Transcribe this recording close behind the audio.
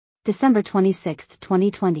December 26,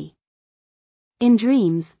 2020. In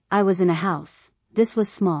dreams, I was in a house. This was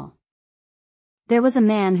small. There was a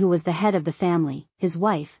man who was the head of the family, his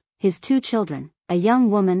wife, his 2 children, a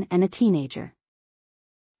young woman and a teenager.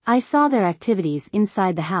 I saw their activities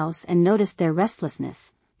inside the house and noticed their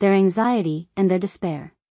restlessness, their anxiety, and their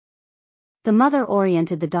despair. The mother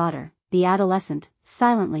oriented the daughter, the adolescent,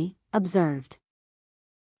 silently, observed.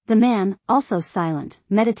 The man, also silent,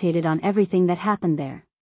 meditated on everything that happened there.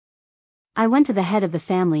 I went to the head of the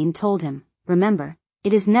family and told him, "Remember,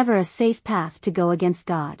 it is never a safe path to go against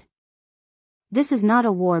God. This is not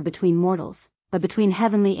a war between mortals, but between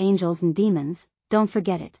heavenly angels and demons, don't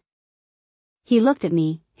forget it." He looked at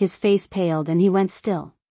me, his face paled and he went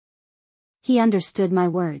still. He understood my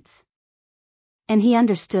words. And he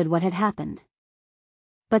understood what had happened.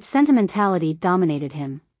 But sentimentality dominated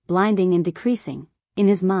him, blinding and decreasing, in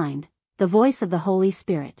his mind, the voice of the Holy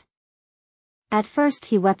Spirit. At first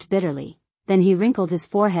he wept bitterly, then he wrinkled his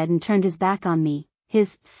forehead and turned his back on me.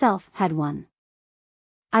 His self had won.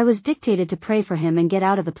 I was dictated to pray for him and get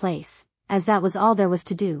out of the place, as that was all there was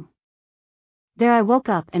to do. There I woke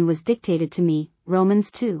up and was dictated to me,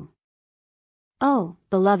 Romans 2. Oh,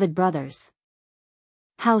 beloved brothers!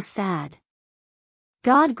 How sad!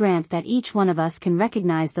 God grant that each one of us can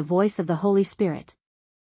recognize the voice of the Holy Spirit.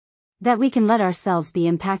 That we can let ourselves be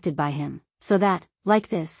impacted by Him, so that, like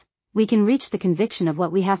this, we can reach the conviction of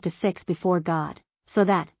what we have to fix before God, so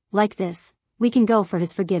that, like this, we can go for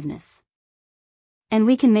His forgiveness. And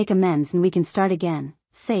we can make amends and we can start again,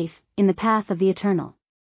 safe, in the path of the eternal.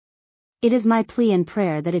 It is my plea and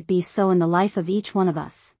prayer that it be so in the life of each one of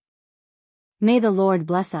us. May the Lord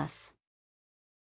bless us.